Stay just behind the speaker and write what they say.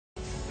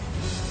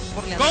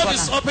God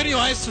is opening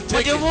your eyes to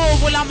take it.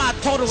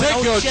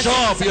 Take your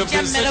job, you have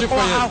been searching for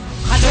it.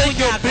 Take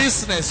your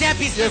business, you have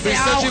been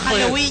searching for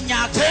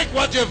it. Take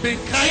what you have been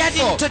crying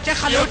for,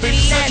 you have been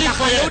searching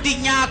for it.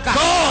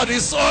 God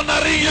is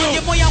honoring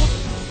you.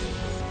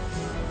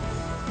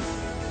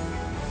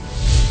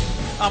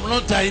 I'm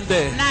not dying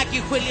there. I'm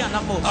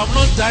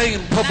not dying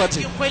in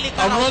poverty.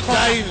 I'm not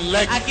dying in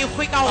lack. I'm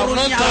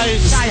not dying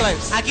in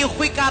stripes.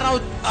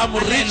 I'm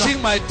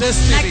reaching my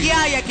destiny.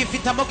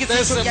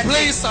 There's a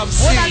place I'm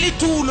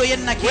seeing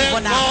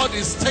where God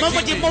is taking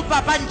me. Can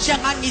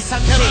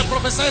I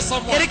prophesy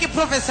someone?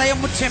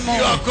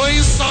 You are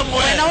going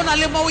somewhere.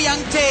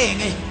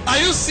 Are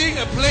you seeing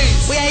a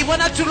place where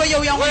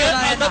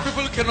other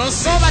people cannot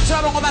see?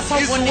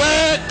 It's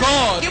where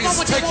God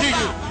is taking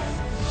you.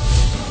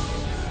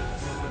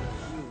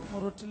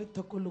 You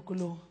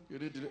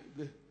need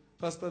the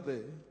pastor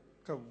there.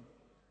 Come.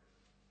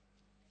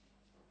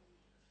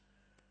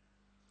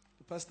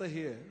 The pastor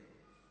here.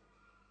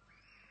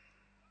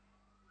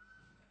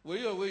 Were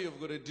you aware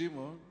you've got a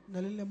demon?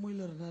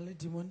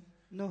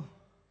 No.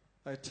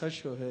 I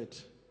touch your head.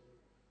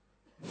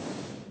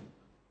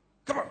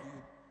 Come on, you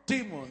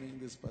demon in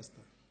this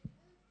pastor.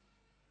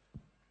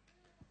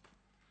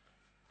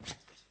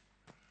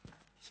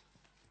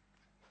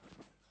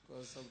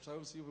 Because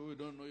sometimes people who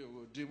don't know you've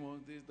got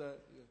demons, this, that,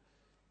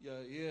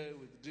 you're here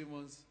with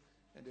demons,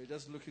 and they're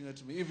just looking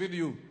at me. Even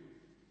you,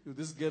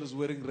 this girl is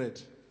wearing red,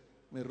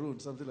 maroon,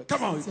 something like.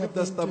 Come on, you flip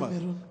that stomach.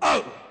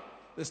 Oh,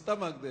 the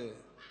stomach there.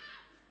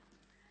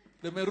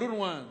 The maroon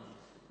one.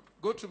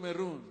 Go to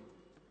maroon.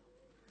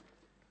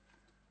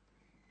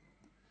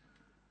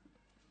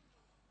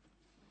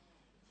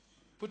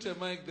 Put a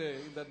mic there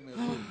in that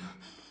maroon.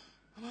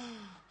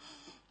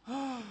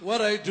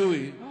 What are you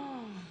doing?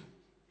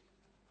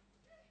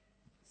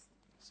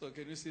 So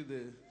can you see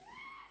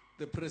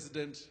the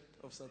president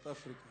of South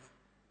Africa,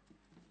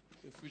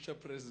 the future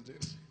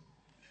president,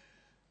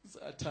 is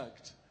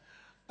attacked?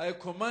 I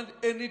command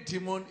any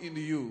demon in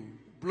you,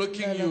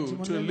 blocking you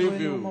to leave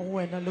you.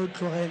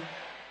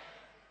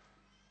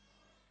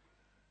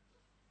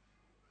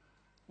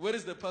 Where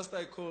is the pastor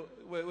I call?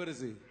 Where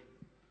is he?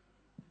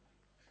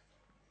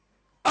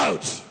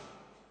 Out!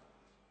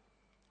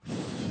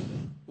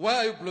 Why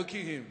are you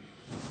blocking him?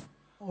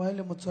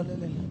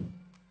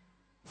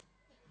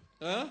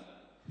 Huh?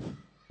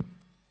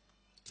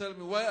 Tell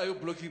me, why are you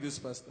blocking this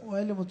pastor?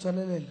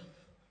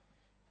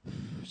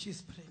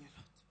 She's praying a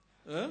lot.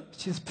 Huh?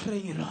 She's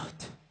praying a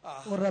lot.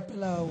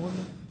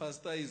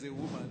 Pastor is a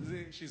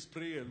woman. She's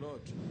praying a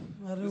lot.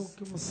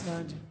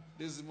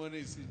 This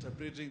morning is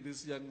interpreting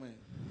this young man.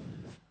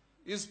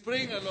 He's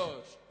praying a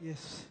lot.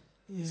 Yes.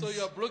 So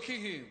you are blocking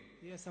him.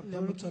 Yes, I'm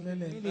blocking the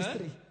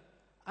ministry.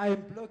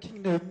 I'm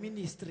blocking the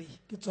ministry.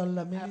 I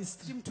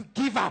asked him to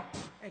give up.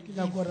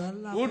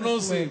 Who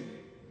knows him?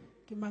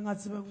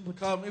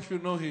 Come if you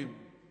know him.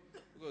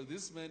 Because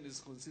this man is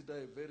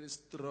considered a very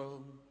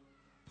strong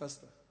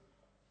pastor.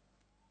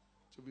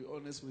 To be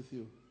honest with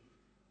you.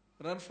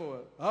 Run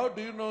forward. How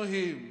do you know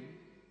him?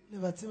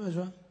 Huh?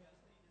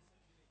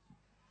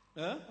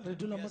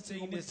 We are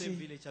staying in the same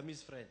village. I'm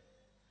his friend.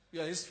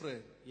 You are his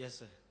friend? Yes,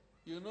 sir.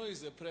 You know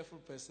he's a prayerful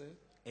person?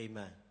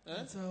 Amen.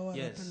 Huh?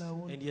 Yes.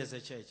 And he has a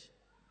church.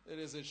 There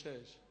is a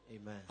church.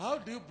 Amen. How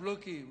do you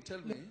block him? Tell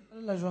me.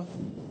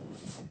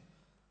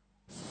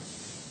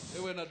 Hey,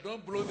 when I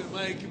don't blow the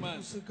mic,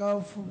 man.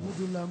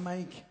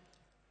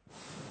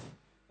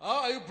 How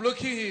are you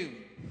blocking him?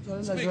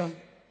 Speak.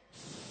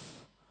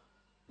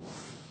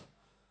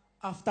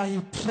 After he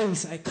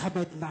prays, I come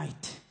at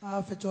night.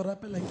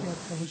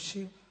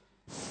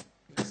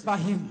 By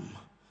him.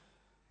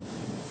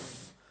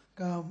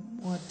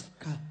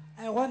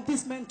 I want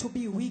this man to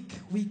be weak.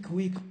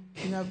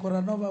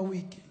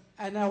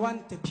 And I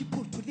want the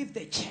people to leave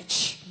the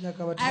church.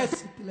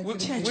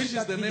 Which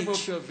is the name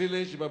of your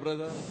village, my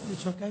brother?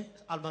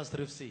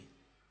 Almastrifsi.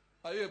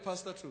 Are you a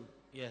pastor too?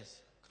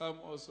 Yes. Come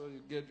also, you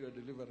get your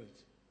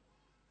deliverance.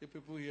 The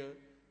people here,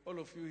 all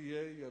of you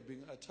here, you are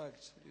being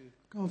attacked in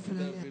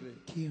that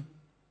village.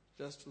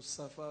 Just to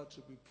suffer,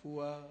 to be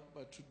poor.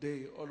 But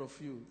today, all of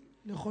you,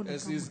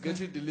 as he's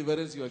getting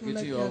deliverance, you are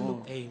getting your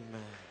own.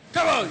 Amen.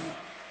 Come on!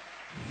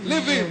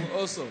 Leave him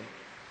also.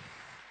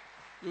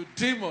 You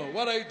demon,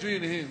 what are you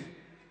doing to him?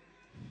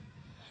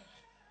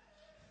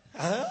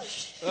 Huh?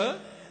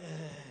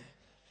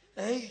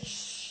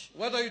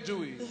 What are you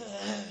doing?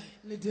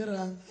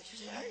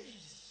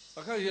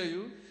 I can't hear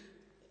you.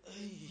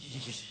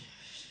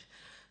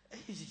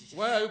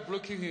 Why are you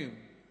blocking him?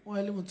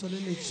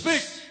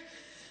 Speak!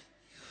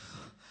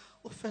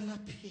 Ufela.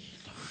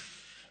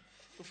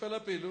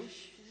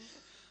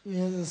 He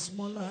has a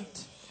small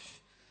heart.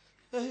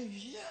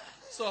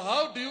 So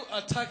how do you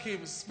attack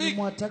him? Speak.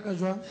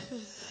 Ufela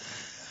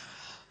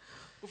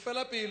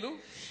Pilu.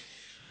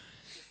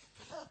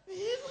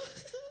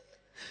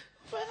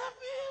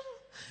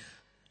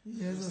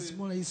 He has a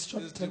small, he's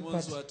these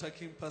demons who are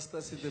attacking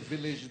pastors in the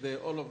village there,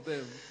 all of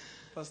them.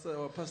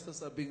 Our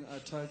pastors are being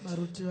attacked.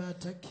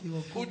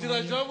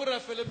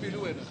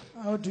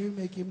 How do you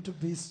make him to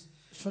be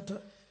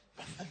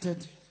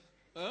shorter-hearted?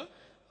 Huh?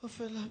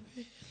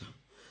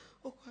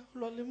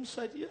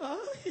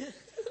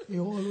 He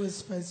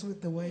always fights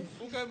with the wife.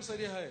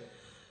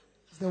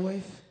 It's the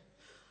wife.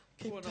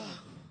 Cape Town.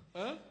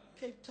 Huh?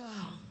 Cape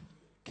Town.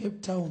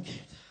 Cape Town.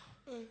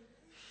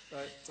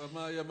 Right,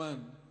 Samaya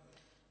man.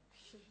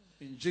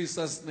 In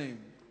Jesus' name.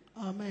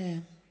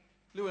 Amen.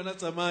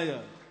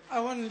 I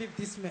won't leave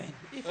this man.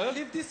 If I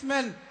leave this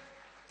man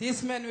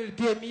will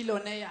be a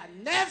millionaire.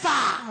 Never!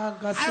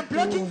 I'm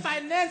blocking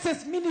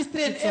finances,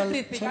 ministry, and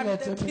everything. I'm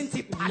the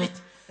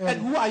principality.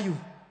 And who are you?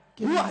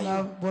 Who are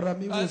you?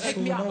 Take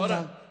me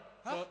out.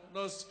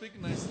 No, speak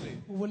nicely.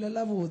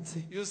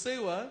 You say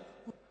what?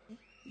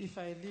 If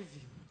I leave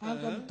him,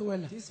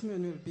 this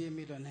man will be a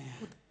millionaire.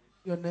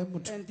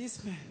 And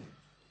this man,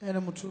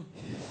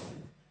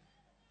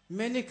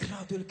 many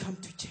crowd will come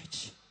to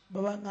church.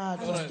 Right,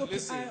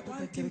 listen.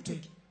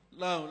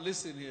 Now,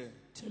 listen here.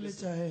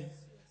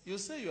 You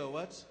say you are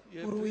what?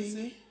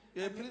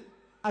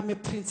 I'm a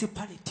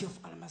principality of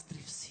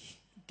Almasrifsi.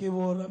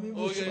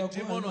 Oh, you're a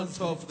demon on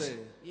top there.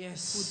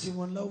 Yes.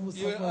 You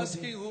are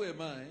asking who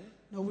am I?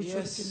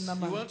 Yes.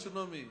 You want to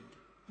know me?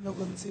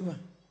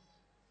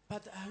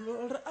 But I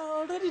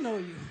already know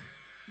you.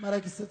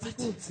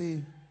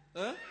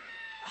 Huh?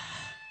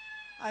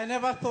 I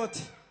never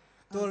thought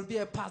there will be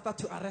a pastor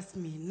to arrest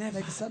me.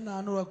 Never.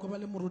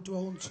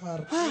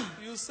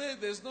 You say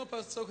there's no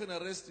pastor who can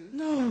arrest you?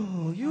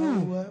 No, you.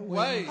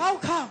 Why? How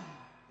come?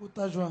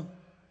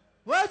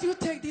 Where do you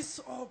take these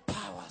all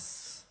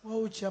powers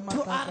to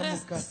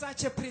arrest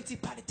such a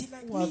principality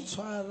like me?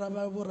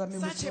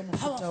 Such a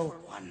powerful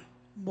one.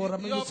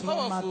 You're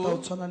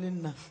powerful.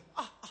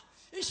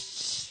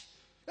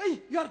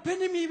 Hey, you are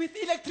burning me with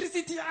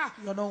electricity.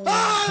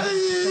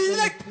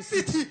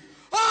 Electricity.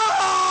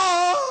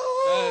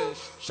 Hey,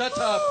 shut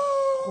up.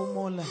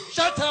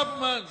 Shut up,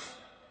 man.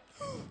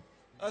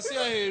 I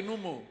say no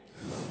more.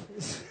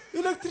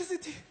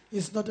 Electricity.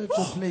 It's not at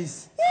your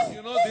place.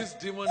 You know this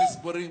demon is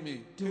boring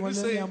me.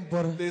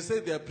 They say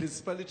they are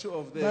principality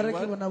of the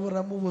what?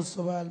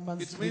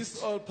 It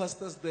means all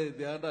pastors they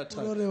are under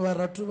attack.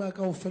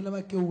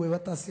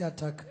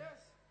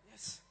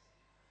 Yes.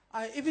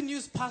 I even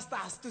use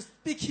pastors to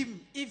speak him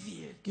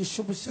evil. To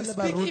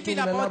speak evil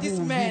about this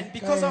man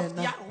because of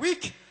they are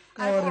weak.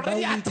 I've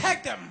already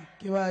attacked them.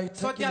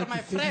 So they are my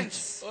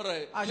friends. All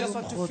right. I just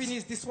want to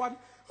finish this one.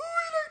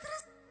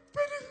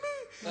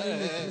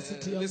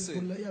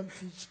 Listen.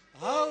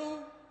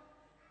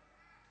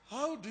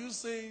 How do you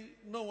say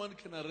no one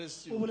can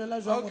arrest you? How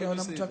can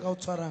you say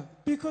that?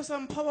 Because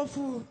I'm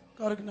powerful.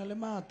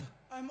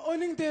 I'm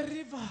owning the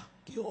river.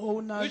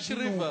 Which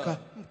river?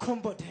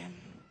 Mkombo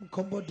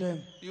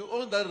Dam. You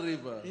own that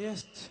river?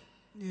 Yes.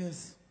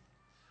 Yes.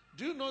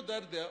 Do you know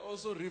that there are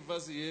also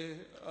rivers here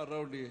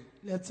around here?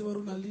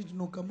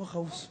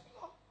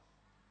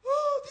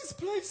 Oh, this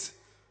place.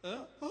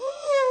 Huh?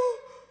 Oh,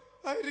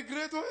 I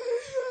regret why I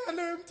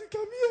allowed him to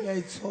come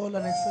here.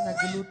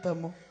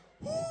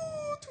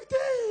 Oh,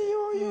 today.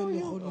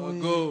 Oh,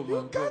 go, man.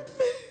 You got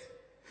me.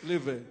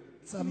 Leave it.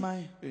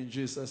 In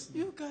Jesus'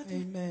 name. You got me.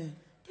 Amen.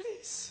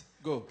 Please.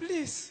 Go.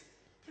 Please.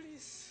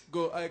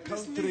 Go. I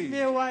count Please 3. leave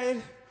me a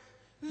while.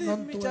 Leave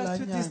me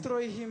just to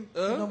destroy him.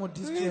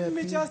 Leave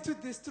me just to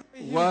destroy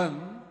him.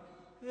 1,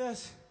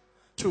 Yes.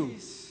 2,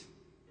 Please.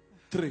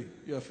 3.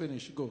 You are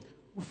finished. Go.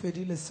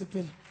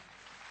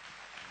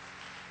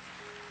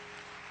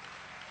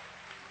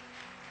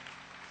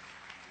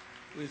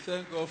 We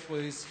thank God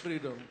for his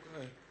freedom.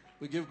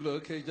 We give glory.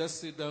 Okay, just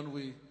sit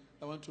down.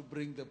 I want to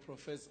bring the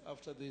prophets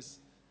after this.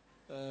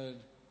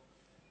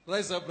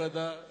 Rise up,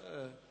 brother.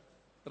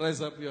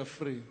 Rise up. You are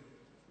free.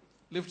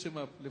 Lift him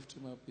up.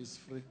 He's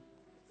free.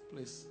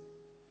 Please.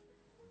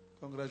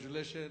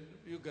 Congratulations.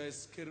 You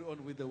guys carry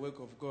on with the work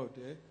of God.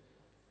 Eh?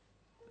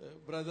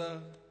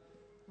 Brother.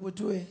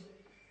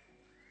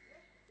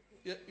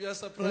 You are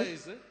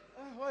surprised. Eh?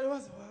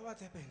 What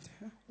happened?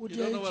 You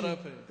don't know what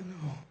happened?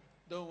 No.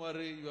 Don't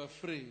worry, you are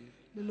free.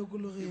 You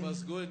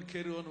must go and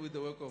carry on with the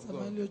work of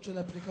God.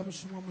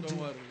 Don't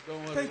worry.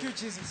 Thank you,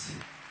 Jesus.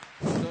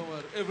 Don't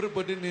worry.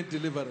 Everybody needs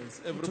deliverance.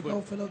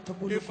 Everybody.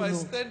 If I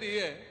stand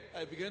here,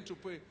 I begin to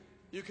pray.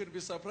 You can be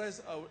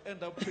surprised I will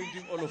end up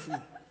painting all of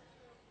you.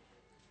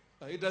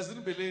 He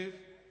doesn't believe.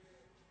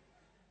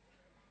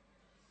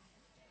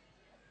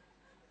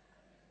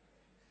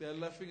 They are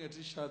laughing at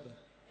each other.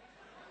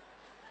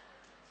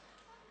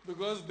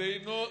 Because they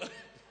know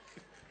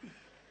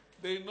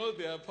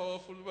they are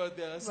powerful, but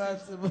they are asking.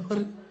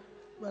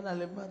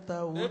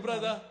 Hey,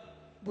 brother.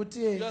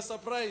 You are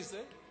surprised,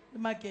 eh?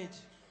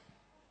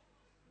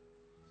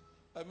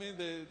 I mean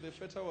the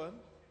fatter one.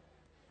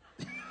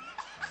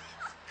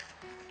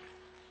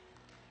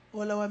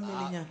 You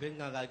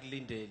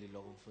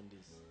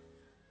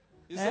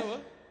say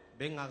what?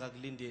 I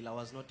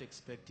was not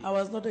expecting. I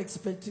was not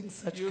expecting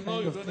such you kind know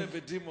you of don't thing. have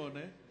a demon,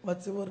 eh?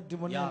 What's the word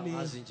demon? Yeah,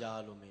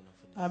 azinjalo mina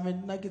mfundisi. I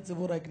mean,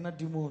 not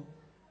demon.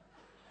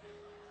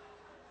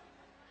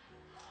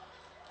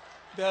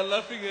 They are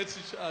laughing at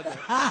each other.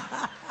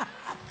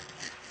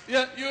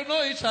 Yeah, you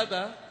know each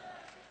other.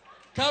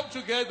 Come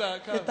together.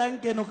 Come.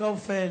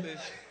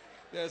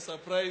 They are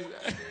surprised.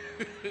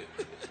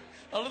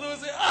 Another will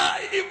say,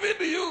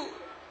 even you.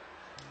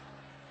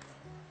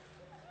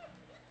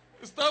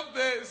 Stop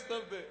there.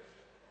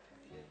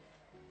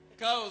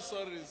 Cow,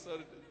 sorry.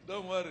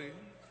 Don't worry.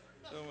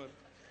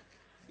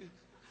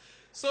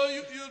 So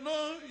you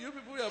know, you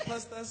people are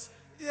pastors.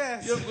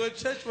 Yes. You've got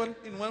church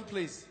in one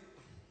place.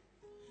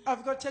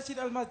 I've got church in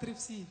Almas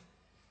Dripsy.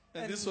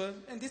 And this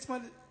one? And this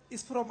one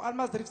is from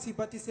Almas Dripsy,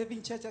 but he's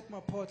having church at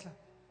Mapotla.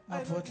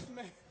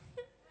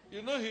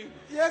 You know him?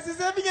 Yes, he's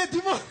having a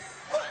demon.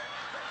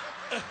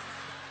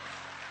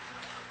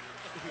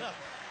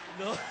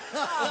 No.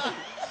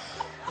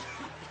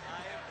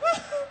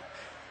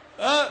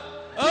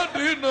 How do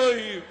you know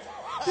him?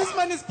 This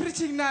man is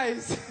preaching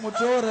nice.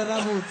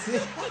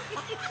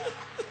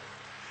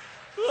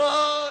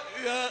 Oh,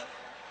 yeah.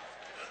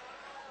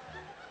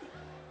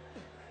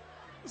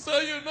 So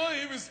you know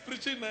him is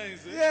preaching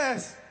nice, eh?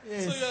 Yes.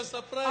 So you are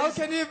surprised. How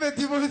can you have a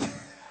demon?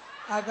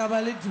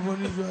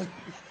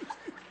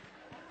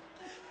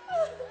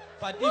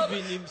 But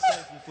even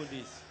himself before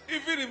this.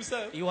 Even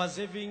himself. He was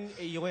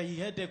he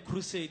had a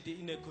crusade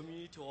in a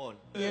community hall.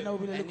 And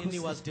then he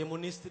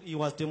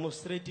was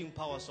demonstrating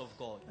powers of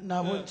God.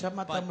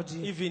 But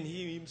even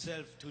he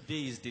himself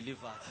today is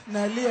delivered.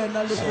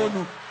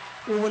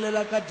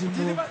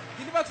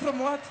 Delivered from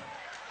what?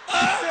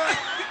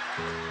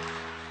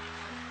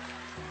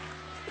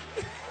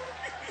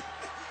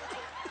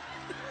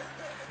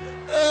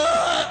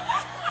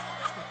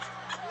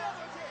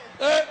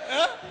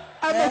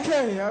 I'm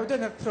okay. I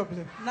don't have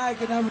problem.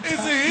 Is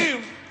it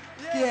him?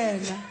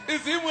 Yes.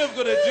 Is him who have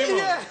got a demon?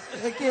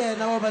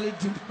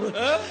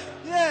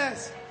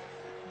 Yes.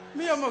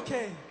 Me, I'm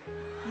okay.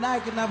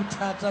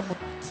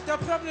 The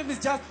problem is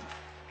just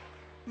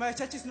my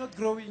church is not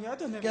growing. I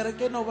don't have.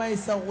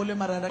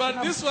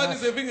 But this one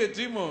is having a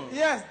demon.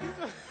 Yes.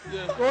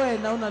 Yeah.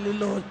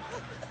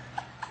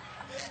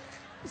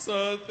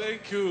 So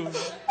thank you.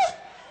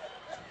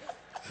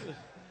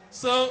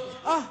 So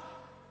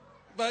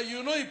but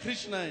you know he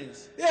preached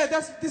nice. Yeah,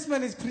 this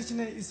man is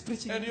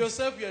preaching. And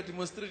yourself, you are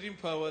demonstrating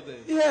power there.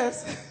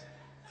 Yes.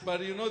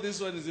 But you know this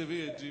one is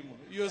having a demon.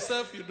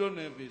 Yourself, you don't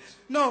have it.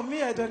 No,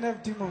 me, I don't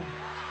have demon.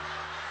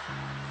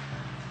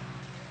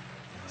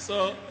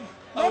 So.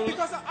 No,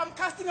 because I'm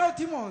casting out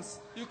demons.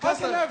 How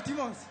can I have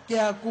demons? You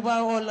are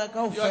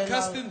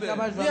casting them.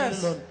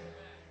 Yes.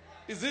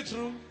 Is it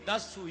true?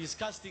 That's true. He's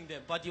casting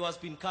them, but he was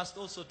being cast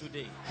also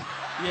today.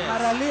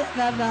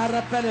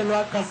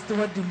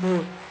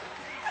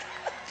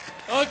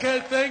 Okay,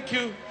 thank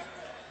you.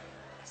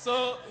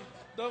 So,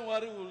 don't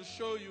worry, we'll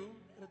show you.